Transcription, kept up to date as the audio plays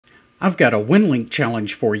I've got a Winlink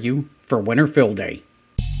challenge for you for Winter Fill Day.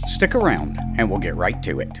 Stick around and we'll get right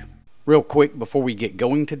to it. Real quick before we get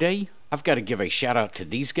going today, I've got to give a shout out to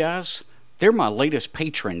these guys. They're my latest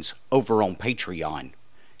patrons over on Patreon.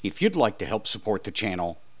 If you'd like to help support the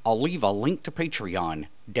channel, I'll leave a link to Patreon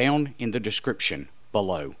down in the description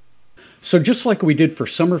below. So just like we did for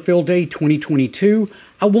Summer Fill Day 2022,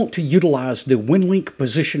 I want to utilize the Winlink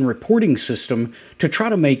position reporting system to try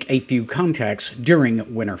to make a few contacts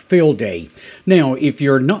during Winter Fill Day. Now, if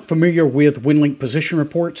you're not familiar with Winlink position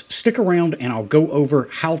reports, stick around and I'll go over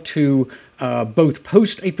how to both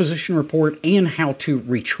post a position report and how to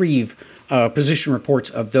retrieve position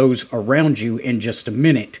reports of those around you in just a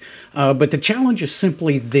minute. But the challenge is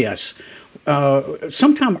simply this.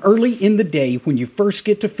 Sometime early in the day, when you first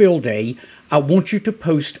get to Fill Day, I want you to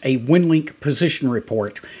post a Winlink position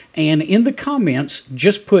report. And in the comments,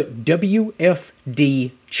 just put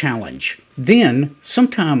WFD challenge. Then,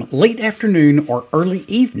 sometime late afternoon or early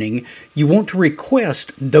evening, you want to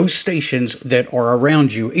request those stations that are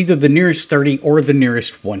around you, either the nearest 30 or the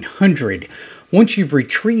nearest 100. Once you've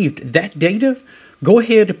retrieved that data, go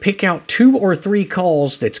ahead and pick out 2 or 3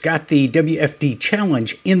 calls that's got the WFD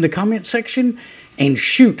challenge in the comment section and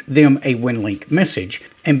shoot them a Winlink message.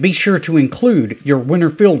 And be sure to include your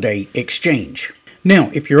Winter Fill Day exchange.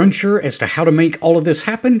 Now, if you're unsure as to how to make all of this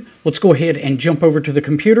happen, let's go ahead and jump over to the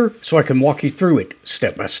computer so I can walk you through it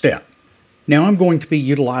step by step. Now, I'm going to be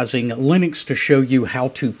utilizing Linux to show you how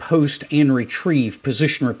to post and retrieve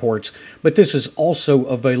position reports, but this is also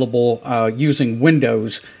available using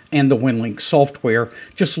Windows and the Winlink software.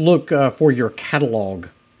 Just look for your catalog,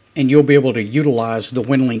 and you'll be able to utilize the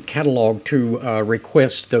Winlink catalog to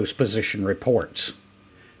request those position reports.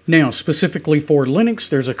 Now, specifically for Linux,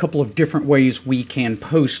 there's a couple of different ways we can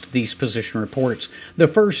post these position reports. The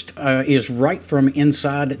first is right from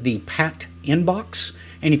inside the PAT inbox.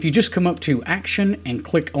 And if you just come up to Action and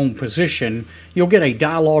click on Position, you'll get a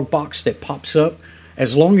dialog box that pops up.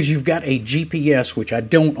 As long as you've got a GPS, which I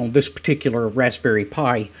don't on this particular Raspberry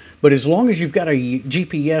Pi, but as long as you've got a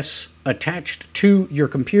GPS attached to your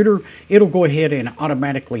computer, it'll go ahead and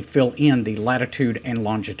automatically fill in the latitude and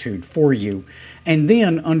longitude for you. And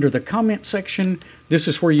then under the comment section, this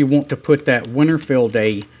is where you want to put that Winter Fill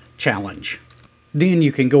Day challenge. Then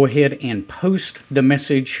you can go ahead and post the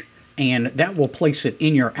message, and that will place it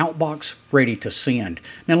in your outbox ready to send.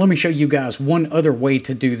 Now let me show you guys one other way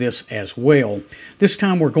to do this as well. This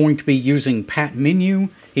time we're going to be using PAT menu.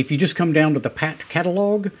 If you just come down to the PAT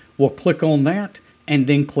catalog, we'll click on that and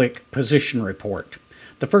then click Position Report.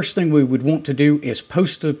 The first thing we would want to do is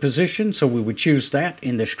post the position, so we would choose that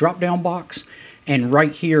in this drop-down box, and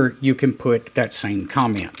right here you can put that same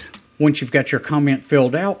comment. Once you've got your comment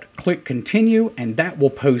filled out, click Continue, and that will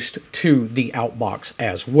post to the outbox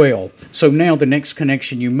as well. So now the next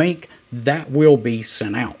connection you make, that will be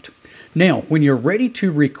sent out. Now, when you're ready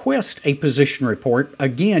to request a position report,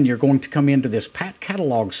 again, you're going to come into this PAT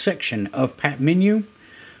Catalog section of PAT menu,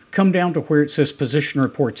 come down to where it says Position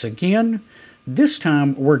Reports again. This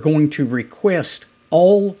time, we're going to request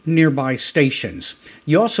all nearby stations.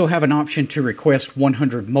 You also have an option to request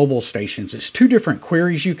 100 mobile stations. It's 2 different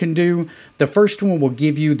queries you can do. The first one will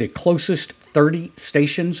give you the closest 30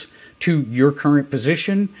 stations to your current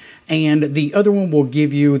position, and the other one will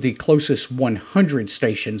give you the closest 100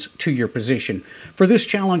 stations to your position. For this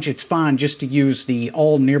challenge, it's fine just to use the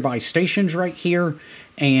all nearby stations right here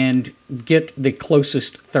and get the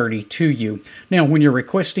closest 30 to you. Now, when you're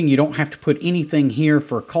requesting, you don't have to put anything here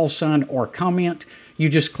for call sign or comment. You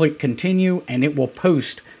just click Continue, and it will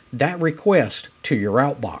post that request to your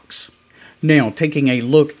outbox. Now, taking a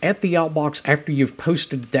look at the outbox after you've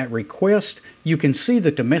posted that request, you can see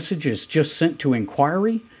that the message is just sent to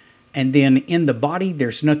inquiry, and then in the body,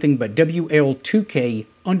 there's nothing but WL2K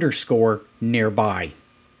 _ nearby.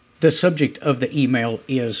 The subject of the email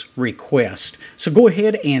is request. So go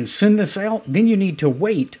ahead and send this out. Then you need to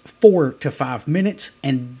wait 4 to 5 minutes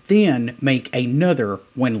and then make another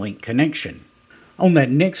Winlink connection. On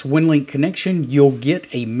that next Winlink connection, you'll get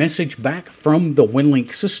a message back from the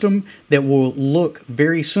Winlink system that will look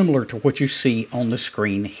very similar to what you see on the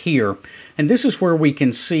screen here. And this is where we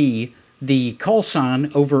can see the call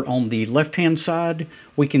sign over on the left-hand side.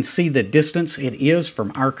 We can see the distance it is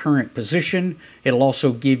from our current position. It'll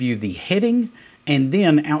also give you the heading, and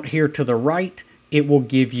then out here to the right, it will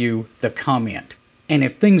give you the comment. And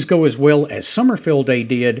if things go as well as Summer Fill Day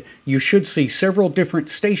did, you should see several different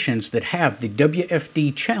stations that have the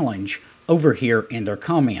WFD challenge over here in their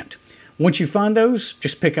comment. Once you find those,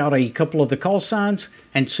 just pick out a couple of the call signs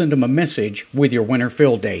and send them a message with your Winter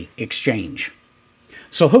Fill Day exchange.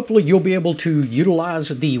 So hopefully you'll be able to utilize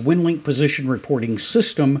the Winlink position reporting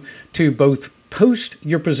system to both post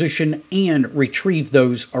your position and retrieve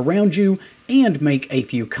those around you and make a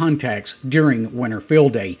few contacts during Winter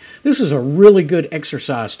Field Day. This is a really good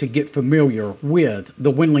exercise to get familiar with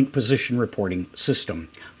the Winlink position reporting system.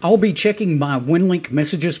 I'll be checking my Winlink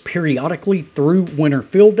messages periodically through Winter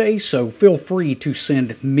Field Day, so feel free to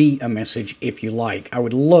send me a message if you like. I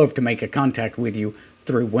would love to make a contact with you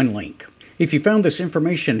through Winlink. If you found this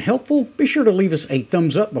information helpful, be sure to leave us a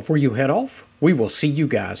thumbs up before you head off. We will see you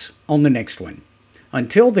guys on the next one.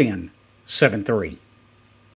 Until then, 7-3.